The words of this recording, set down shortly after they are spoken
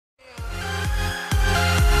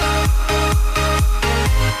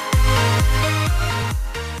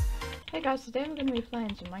Hey guys, today we're going to be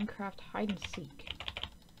playing some Minecraft hide and seek.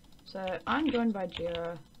 So I'm joined by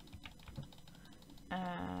Jira,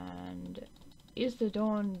 and is the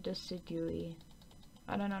dawn decidui?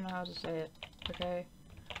 I don't know how to say it. Okay.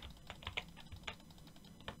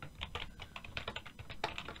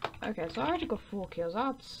 Okay, so I already got 4 kills.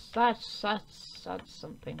 That's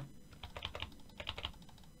something.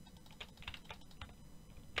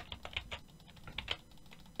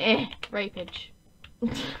 Rapage.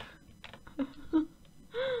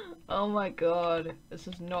 Oh my god, this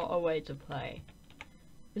is not a way to play.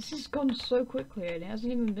 This has gone so quickly and it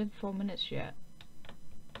hasn't even been 4 minutes yet.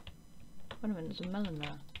 Wait a minute, there's a melon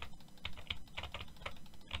there.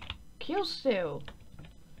 Kill steal!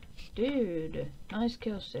 Dude, nice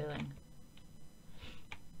kill stealing.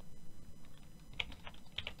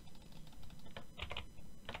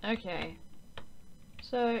 Okay.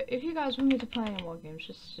 So, if you guys want me to play any more games,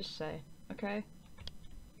 just say, okay?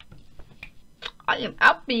 I am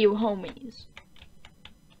out for you, homies.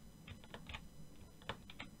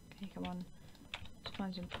 Okay, come on. Let's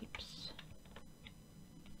find some peeps.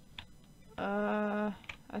 I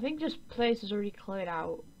think this place is already cleared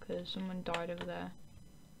out because someone died over there.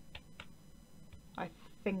 I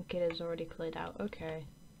think it is already cleared out. Okay.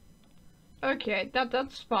 Okay,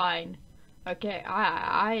 that's fine. Okay,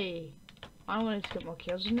 I wanted to get more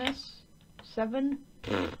kills in this. 7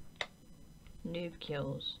 noob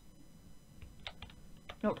kills.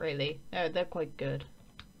 Not really. They're quite good,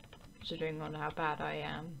 considering on how bad I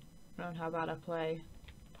am and on how bad I play.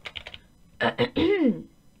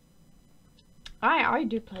 I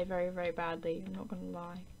do play very, very badly, I'm not gonna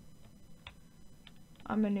lie.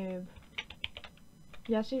 I'm a noob.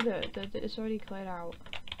 Yeah, see, it's already cleared out.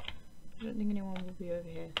 I don't think anyone will be over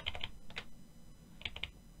here.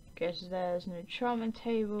 Okay, so there's an enchantment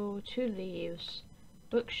table, 2 leaves,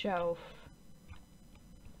 bookshelf.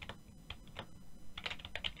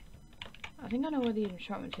 I think I know where the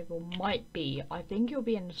enchantment table might be. I think it'll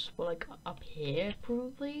be in the spot, like, up here,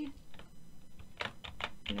 probably.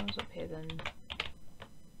 You know what's up here then?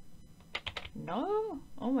 No?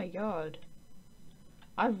 Oh my god.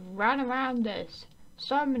 I've ran around this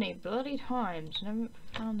so many bloody times and haven't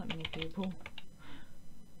found that many people.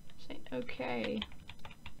 This ain't okay.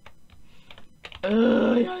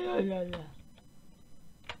 Yeah.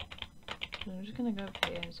 So I'm just gonna go up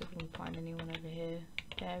here and see if we can find anyone over here.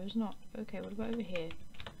 Yeah, there's not. Okay, what about over here?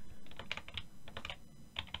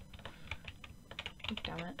 Oh,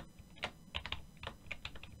 damn it.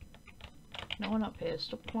 No one up here,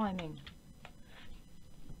 stop climbing.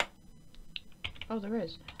 Oh, there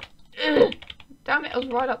is. Damn it, I was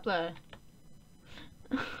right up there.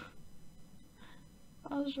 I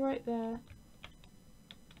was right there.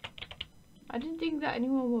 I didn't think that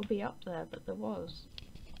anyone would be up there, but there was.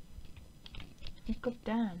 God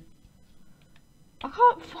damn. I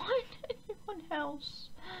can't find anyone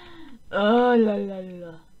else. Oh la la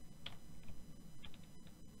la.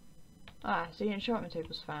 Ah, so the enchantment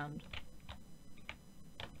table's found.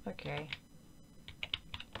 Okay.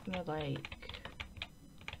 I'm gonna like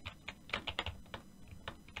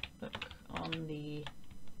look on the.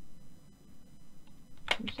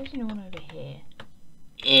 Is there anyone over here?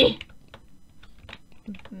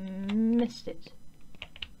 Missed it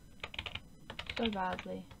so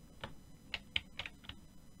badly.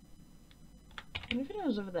 I wonder if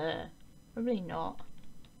anyone's over there. Probably not.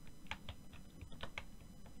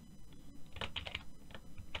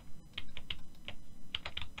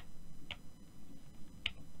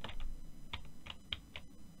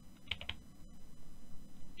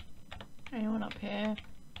 Anyone up here?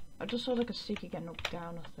 I just saw like a seeker get knocked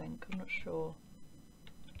down, I think. I'm not sure.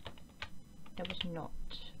 That was not.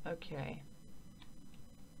 Okay.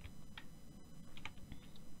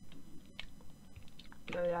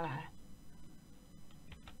 Yeah.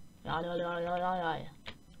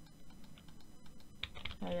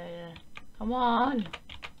 Come on!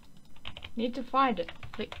 Need to find it.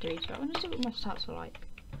 Victory. So I want to see what my stats are like.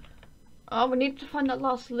 Oh, we need to find that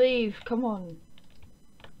last leaf. Come on.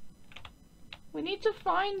 We need to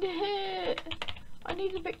find it. I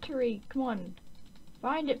need a victory. Come on.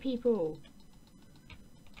 Find it, people.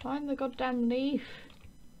 Find the goddamn leaf.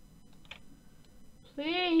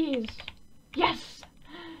 Please. Yes!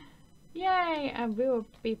 Yay! And we will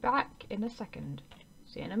be back in a second.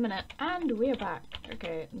 See you in a minute. And we're back.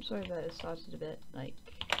 Okay, I'm sorry that it started a bit, like,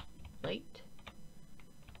 late.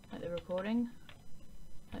 Like the recording.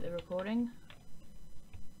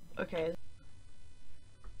 Okay.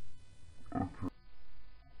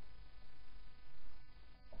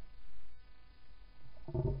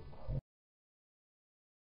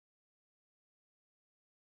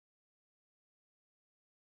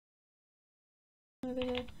 over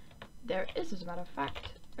here? There is, as a matter of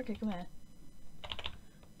fact. Okay, come here.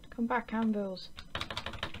 Come back, anvils.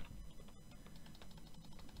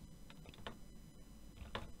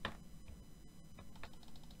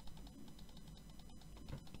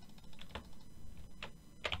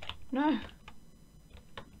 No.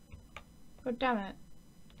 God damn it.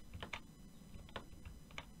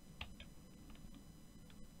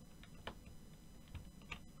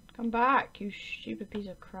 Come back, you stupid piece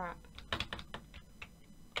of crap.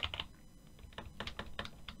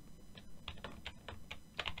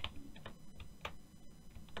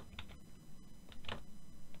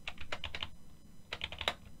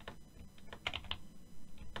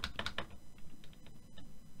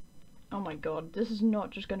 Oh my god, this is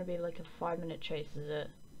not just gonna be like a 5-minute chase, is it?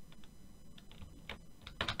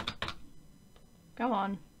 Come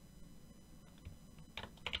on.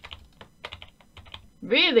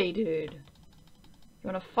 Really, dude? You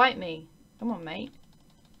wanna fight me? Come on, mate.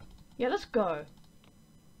 Yeah, let's go.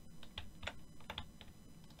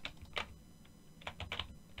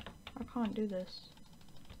 I can't do this.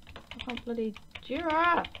 I can't bloody...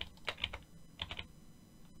 Jira!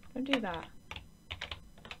 Don't do that.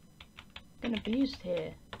 Been abused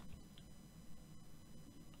here.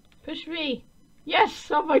 Push me! Yes!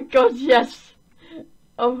 Oh my god, yes!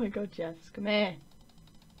 Oh my god, yes. Come here.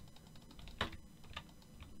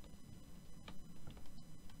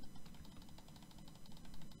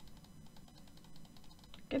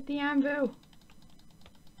 Get the anvil.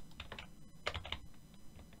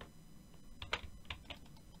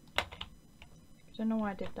 I don't know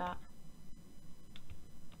why I did that.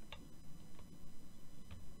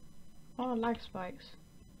 Oh, lag spikes.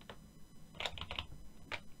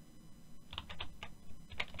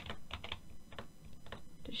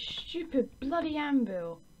 The stupid bloody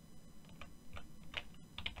anvil.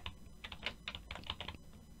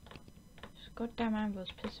 This goddamn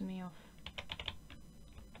anvil's pissing me off.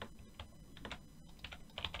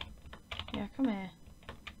 Yeah, come here.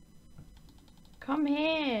 Come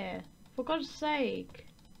here! For God's sake.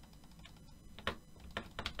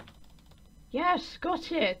 Yes,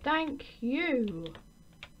 got it! Thank you!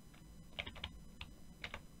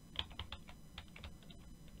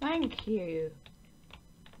 Thank you!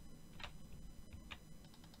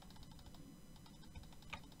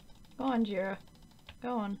 Go on, Jira.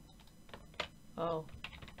 Go on. Oh.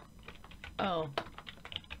 Oh.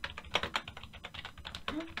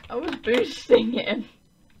 I was boosting him.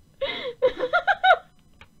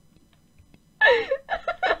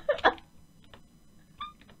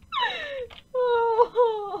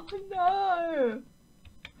 Oh no!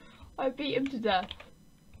 I beat him to death.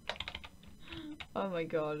 Oh my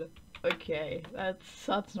god. Okay, that's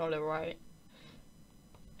not alright.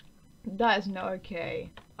 That is not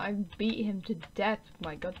okay. I beat him to death with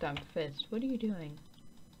my goddamn fist. What are you doing?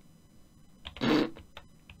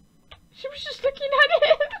 She was just looking at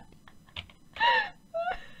him!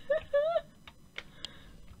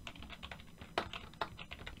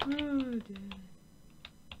 Oh dear.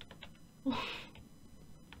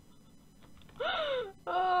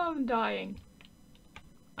 Oh, I'm dying.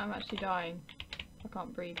 I'm actually dying. I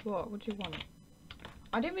can't breathe. What? What do you want?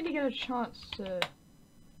 I didn't really get a chance to...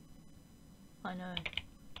 I know.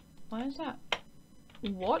 Why is that?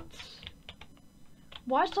 What?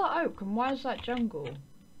 Why is that oak and why is that jungle?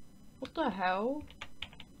 What the hell?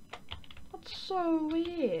 That's so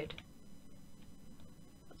weird.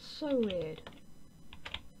 That's so weird.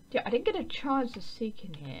 Yeah, I didn't get a chance to seek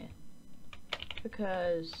in here.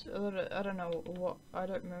 Because, I don't know what, I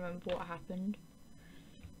don't remember what happened.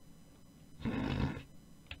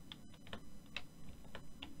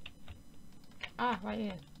 Ah, right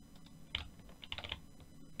here.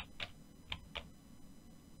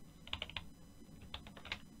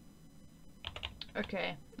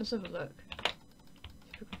 Okay, let's have a look.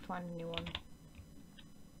 See if we can find anyone.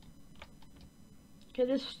 Okay,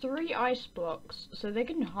 there's 3 ice blocks, so they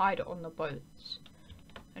can hide on the boats.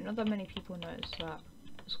 And not that many people notice that.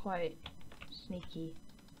 It's quite sneaky.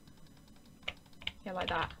 Yeah, like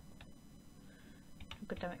that. Oh,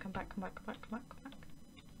 God damn it, come back, come back, come back, come back, come back.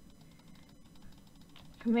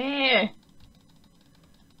 Come here!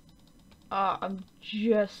 Ah, I'm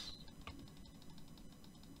just...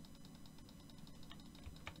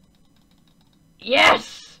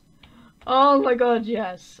 Yes! Oh my god,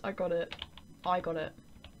 yes! I got it. I got it.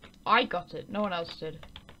 I got it. No one else did.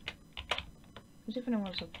 As if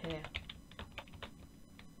anyone's up here.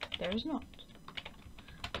 There is not.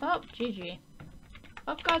 Well, GG.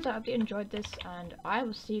 Well, guys, I hope you enjoyed this, and I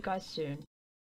will see you guys soon.